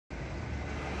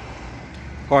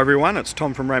Hi everyone, it's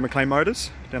Tom from Ray McLean Motors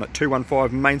down at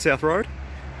 215 Main South Road.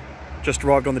 Just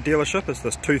arrived on the dealership. It's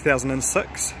this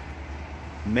 2006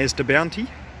 Mazda Bounty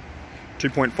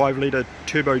 2.5 litre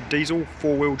turbo diesel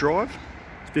 4-wheel drive.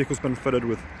 This vehicle's been fitted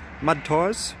with mud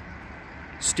tyres,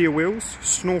 steer wheels,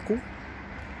 snorkel,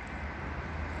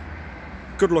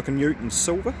 good looking ute in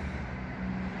silver.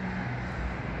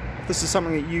 If this is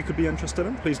something that you could be interested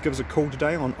in, please give us a call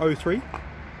today on 03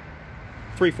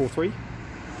 343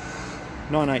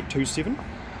 9827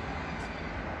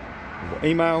 or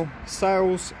email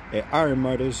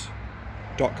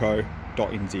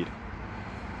sales@rmmotors.co.nz.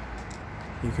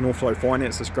 You can also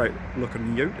finance this great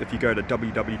looking ute if you go to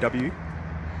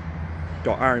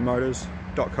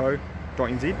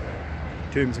www.rmmotors.co.nz.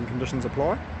 Terms and conditions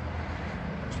apply.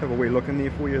 Just have a wee look in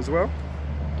there for you as well.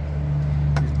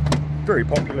 Very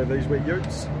popular, these wee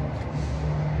utes.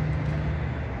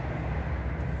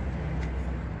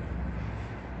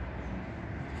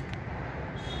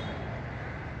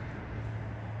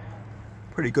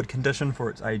 Pretty good condition for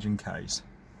its age and Ks.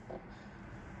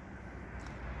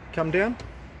 Come down,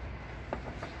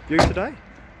 view today.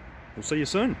 We'll see you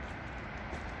soon.